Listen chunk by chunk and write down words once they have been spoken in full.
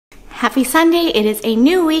Happy Sunday, it is a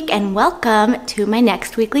new week and welcome to my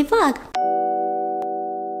next weekly vlog.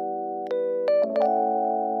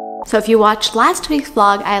 So if you watched last week's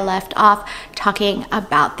vlog, I left off talking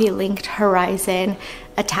about the Linked Horizon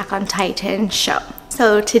Attack on Titan show.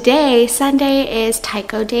 So today, Sunday, is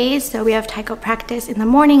taiko days. So we have taiko practice in the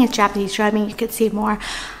morning. It's Japanese drumming. You could see more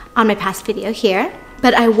on my past video here.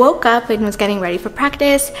 But I woke up and was getting ready for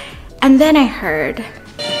practice, and then I heard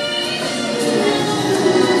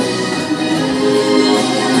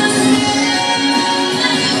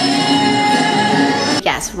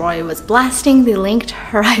yes, Roy was blasting the Linked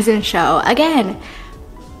Horizon show again,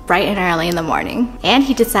 bright and early in the morning. And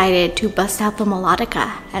he decided to bust out the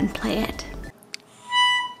melodica and play it.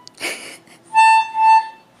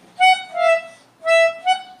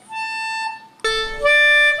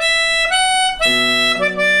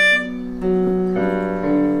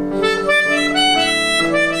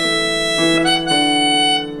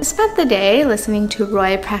 Spent the day listening to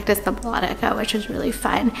Roy practice the melodica, which was really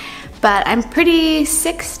fun, but I'm pretty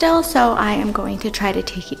sick still, so I am going to try to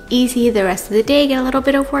take it easy the rest of the day, get a little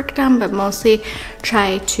bit of work done, but mostly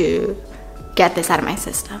try to get this out of my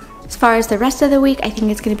system. As far as the rest of the week, I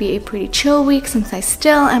think it's going to be a pretty chill week since I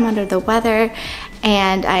still am under the weather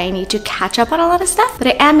and I need to catch up on a lot of stuff, but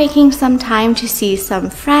I am making some time to see some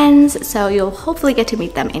friends, so you'll hopefully get to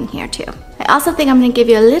meet them in here too. I also think I'm going to give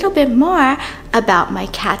you a little bit more about my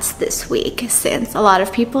cats this week, since a lot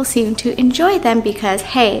of people seem to enjoy them because,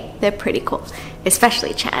 hey, they're pretty cool,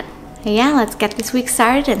 especially Chad. Yeah, let's get this week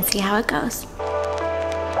started and see how it goes.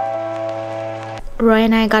 Roy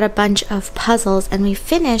and I got a bunch of puzzles and we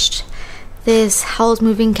finished this Howl's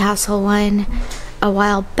Moving Castle one a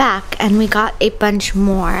while back, and we got a bunch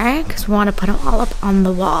more because we want to put them all up on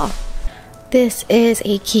the wall. This is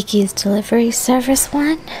a Kiki's delivery service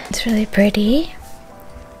one. It's really pretty.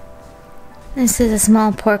 This is a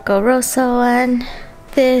small Porco Rosso one.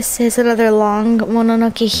 This is another long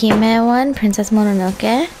Mononoke Hime one, Princess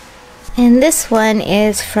Mononoke. And this one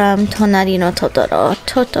is from Tonari no Totoro.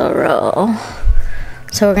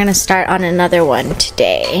 So we're gonna start on another one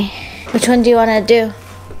today. Which one do you wanna do?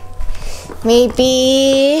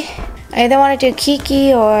 Maybe I either wanna do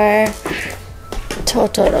Kiki or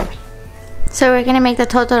Totoro. So we're gonna make the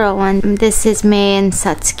Totoro one. This is Mei and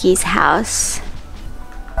Satsuki's house.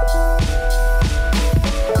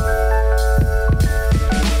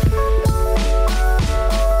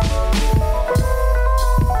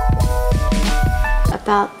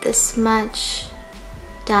 About this much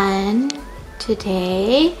done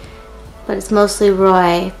today, but it's mostly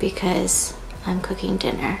Roy because I'm cooking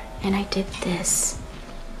dinner, and I did this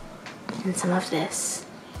and some of this.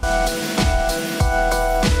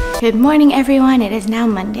 Good morning everyone, it is now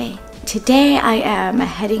Monday. Today I am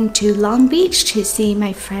heading to Long Beach to see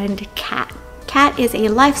my friend Kat. Kat is a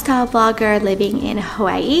lifestyle blogger living in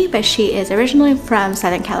Hawaii, but she is originally from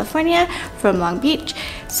Southern California, from Long Beach,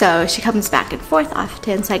 so she comes back and forth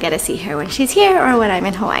often, so I get to see her when she's here or when I'm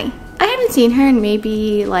in Hawaii. I haven't seen her in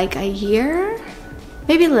maybe like a year,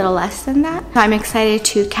 maybe a little less than that. So I'm excited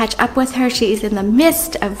to catch up with her. She is in the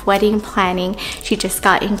midst of wedding planning. She just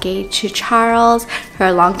got engaged to Charles,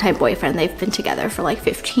 her longtime boyfriend. They've been together for like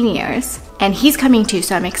 15 years. And he's coming too,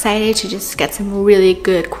 so I'm excited to just get some really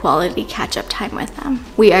good quality catch-up time with them.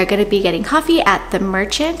 We are gonna be getting coffee at The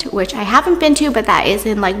Merchant, which I haven't been to, but that is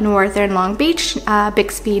in like northern Long Beach,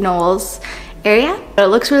 Bixby Knolls area. But it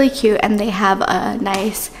looks really cute and they have a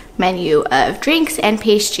nice menu of drinks and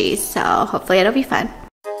pastries, so hopefully it'll be fun.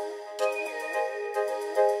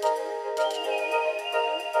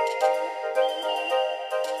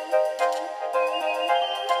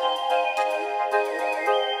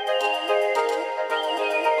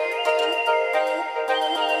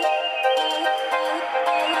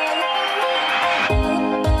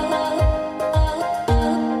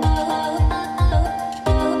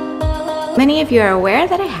 Many of you are aware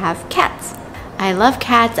that I have cats. I love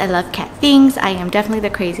cats, I love cat things, I am definitely the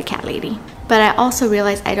crazy cat lady. But I also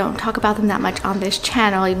realize I don't talk about them that much on this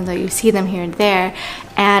channel, even though you see them here and there,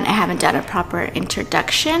 and I haven't done a proper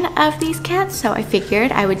introduction of these cats, so I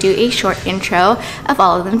figured I would do a short intro of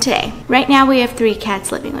all of them today. Right now we have 3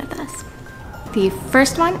 cats living with us. The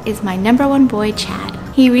first one is my #1 boy, Chad.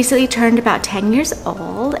 He recently turned about 10 years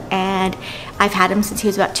old, and I've had him since he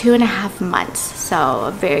was about 2.5 months, so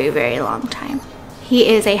a very, very long time. He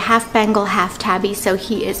is a half Bengal, half tabby, so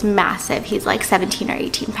he is massive. He's like 17 or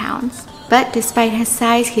 18 pounds. But despite his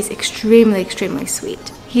size, he's extremely, extremely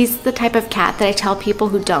sweet. He's the type of cat that I tell people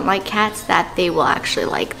who don't like cats that they will actually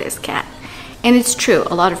like this cat. And it's true,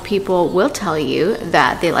 a lot of people will tell you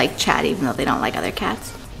that they like Chad even though they don't like other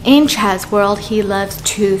cats. In Chad's world, he loves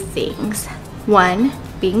 2 things. 1,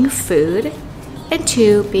 being food, and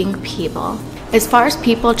 2, being people. As far as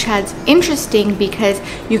people, Chad's interesting because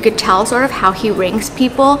you could tell sort of how he ranks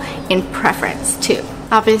people in preference too.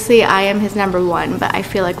 Obviously, I am his #1, but I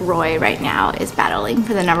feel like Roy right now is battling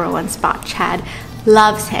for the #1 spot. Chad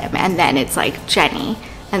loves him, and then it's like Jenny,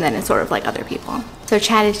 and then it's sort of like other people. So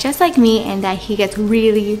Chad is just like me in that he gets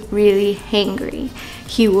really, really hangry.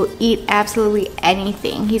 He will eat absolutely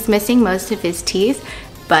anything. He's missing most of his teeth,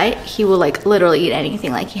 but he will like literally eat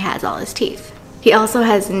anything like he has all his teeth. He also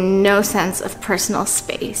has no sense of personal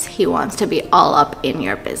space. He wants to be all up in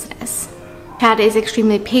your business. Chad is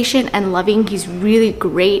extremely patient and loving. He's really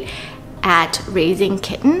great at raising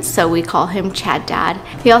kittens, so we call him Chad Dad.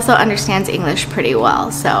 He also understands English pretty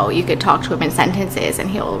well, so you could talk to him in sentences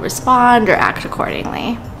and he'll respond or act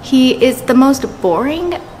accordingly. He is the most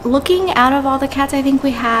boring looking out of all the cats I think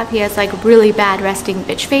we have. He has like really bad resting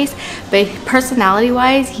bitch face, but personality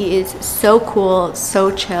wise he is so cool,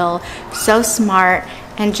 so chill, so smart,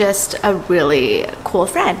 and just a really cool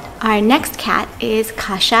friend. Our next cat is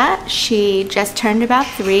Kasha. She just turned about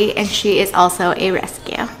 3 and she is also a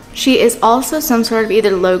rescue. She is also some sort of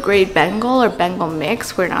either low-grade Bengal or Bengal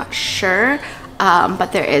mix, we're not sure,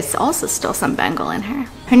 but there is also still some Bengal in her.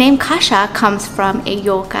 Her name Kasha comes from a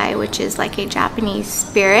yokai, which is like a Japanese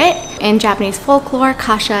spirit. In Japanese folklore,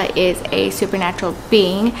 Kasha is a supernatural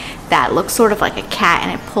being that looks sort of like a cat,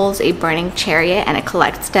 and it pulls a burning chariot and it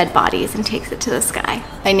collects dead bodies and takes it to the sky.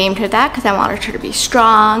 I named her that because I wanted her to be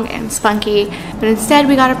strong and spunky, but instead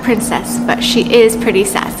we got a princess, but she is pretty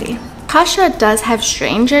sassy. Kasha does have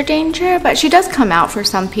stranger danger, but she does come out for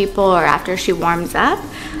some people or after she warms up.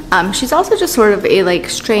 She's also just sort of a like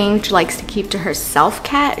strange, likes to keep to herself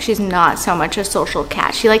cat. She's not so much a social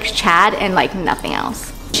cat. She likes Chad and like nothing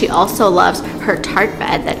else. She also loves her tart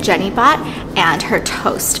bed that Jenny bought and her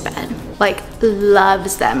toast bed. Like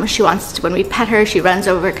loves them. She wants to, when we pet her, she runs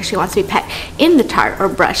over because she wants to be pet in the tart or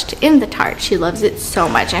brushed in the tart. She loves it so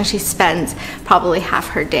much, and she spends probably half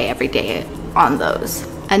her day every day on those.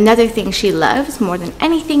 Another thing she loves more than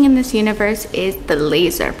anything in this universe is the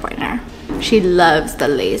laser pointer. She loves the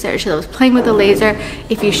laser. She loves playing with the laser.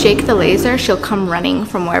 If you shake the laser, she'll come running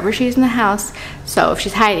from wherever she's in the house. So if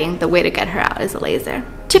she's hiding, the way to get her out is a laser.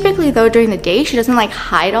 Typically though, during the day, she doesn't like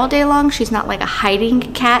hide all day long. She's not like a hiding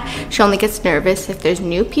cat. She only gets nervous if there's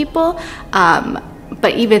new people.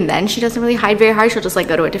 But even then, she doesn't really hide very hard. She'll just like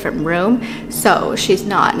go to a different room. So she's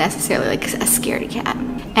not necessarily like a scaredy cat.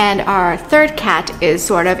 And our third cat is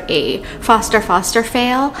sort of a foster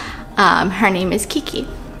fail. Her name is Kiki.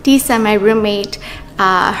 Risa, my roommate,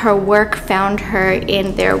 her work found her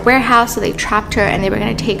in their warehouse, so they trapped her and they were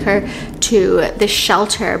going to take her to the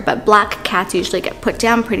shelter, but black cats usually get put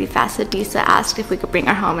down pretty fast, so Risa asked if we could bring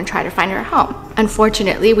her home and try to find her a home.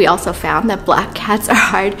 Unfortunately, we also found that black cats are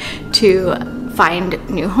hard to find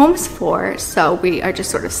new homes for, so we are just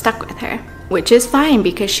sort of stuck with her, which is fine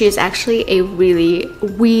because she is actually a really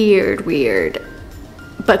weird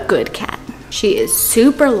but good cat. She is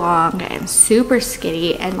super long and super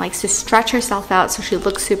skinny and likes to stretch herself out, so she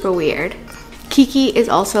looks super weird. Kiki is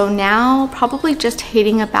also now probably just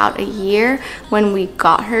hitting about a year. When we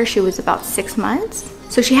got her, she was about 6 months.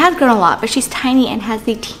 So she has grown a lot, but she's tiny and has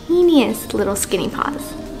the teeniest little skinny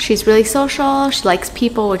paws. She's really social, she likes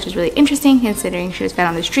people, which is really interesting considering she was found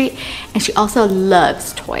on the street, and she also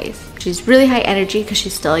loves toys. She's really high energy because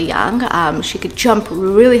she's still young. She could jump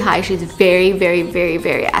really high. She's very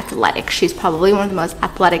athletic. She's probably one of the most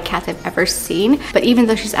athletic cats I've ever seen, but even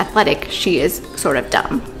though she's athletic, she is sort of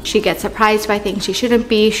dumb. She gets surprised by things she shouldn't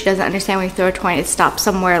be. She doesn't understand when you throw a toy and it stops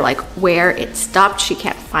somewhere, like where it stopped. She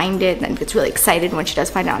can't find it, and then gets really excited when she does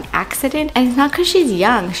find out an accident. And it's not because she's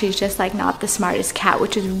young. She's just like not the smartest cat,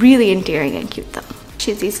 which is really endearing and cute though.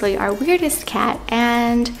 She's easily our weirdest cat,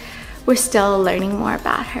 and we're still learning more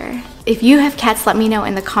about her. If you have cats, let me know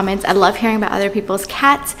in the comments. I love hearing about other people's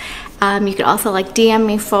cats. You could also like DM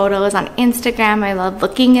me photos on Instagram. I love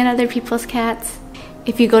looking at other people's cats.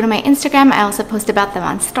 If you go to my Instagram, I also post about them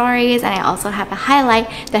on stories, and I also have a highlight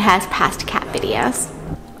that has past cat videos.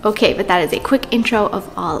 Okay, but that is a quick intro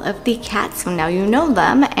of all of the cats, so now you know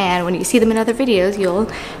them, and when you see them in other videos, you'll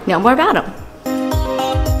know more about them.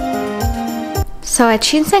 So at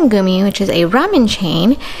Shin-Sen-Gumi, which is a ramen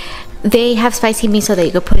chain, they have spicy miso that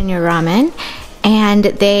you could put in your ramen, and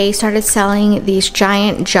they started selling these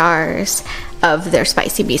giant jars of their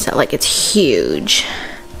spicy miso. Like, it's huge.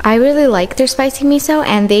 I really like their spicy miso,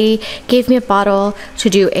 and they gave me a bottle to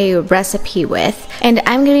do a recipe with. And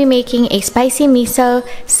I'm going to be making a spicy miso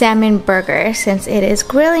salmon burger since it is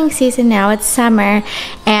grilling season now. It's summer,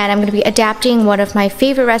 and I'm going to be adapting one of my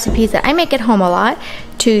favorite recipes that I make at home a lot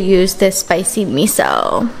to use this spicy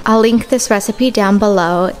miso. I'll link this recipe down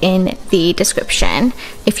below in the description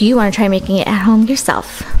if you want to try making it at home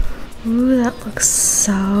yourself. Ooh, that looks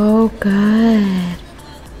so good.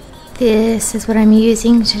 This is what I'm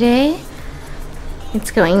using today.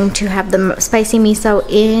 It's going to have the spicy miso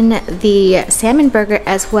in the salmon burger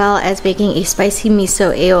as well as making a spicy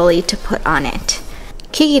miso aioli to put on it.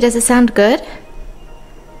 Kiki, does it sound good?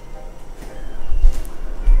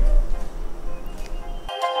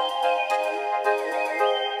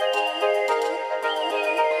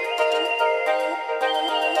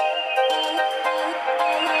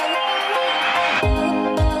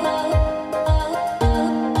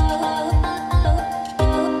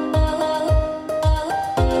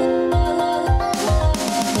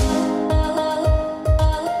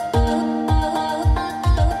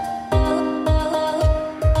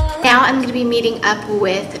 Now I'm going to be meeting up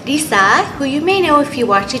with Risa, who you may know if you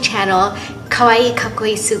watch the channel Kawaii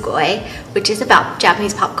Kakoi Sugoi, which is about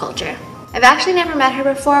Japanese pop culture. I've actually never met her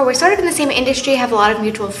before. We're sort of in the same industry, have a lot of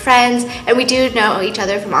mutual friends, and we do know each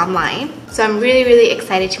other from online. So I'm really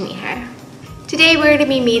excited to meet her. Today we're going to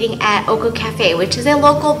be meeting at Oko Cafe, which is a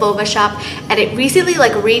local boba shop, and it recently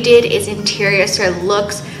redid its interior so it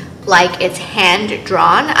looks like it's hand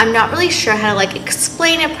drawn. I'm not really sure how to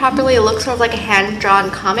explain it properly. It looks sort of like a hand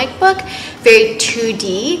drawn comic book, very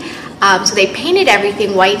 2D. So they painted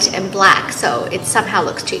everything white and black, so it somehow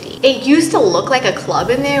looks 2D. It used to look like a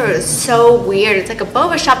club in there. It was so weird. It's like a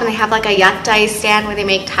boba shop, and they have like a yatai stand where they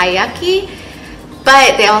make taiyaki,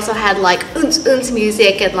 but they also had like uns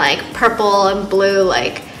music and like purple and blue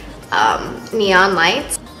neon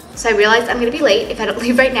lights. So I realized I'm gonna be late if I don't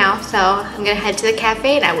leave right now, so I'm gonna head to the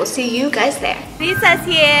cafe and I will see you guys there. Risa's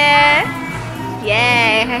here!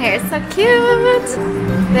 Yay, her hair is so cute!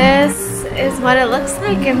 This is what it looks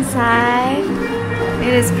like inside.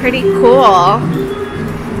 It is pretty cool.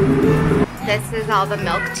 This is all the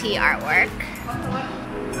milk tea artwork.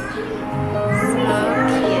 So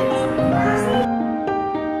cute.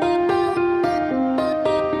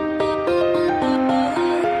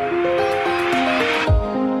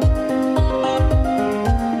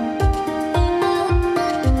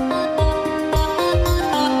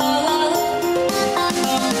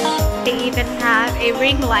 They even have a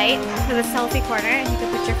ring light for the selfie corner, and you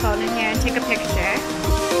can put your phone in here and take a picture.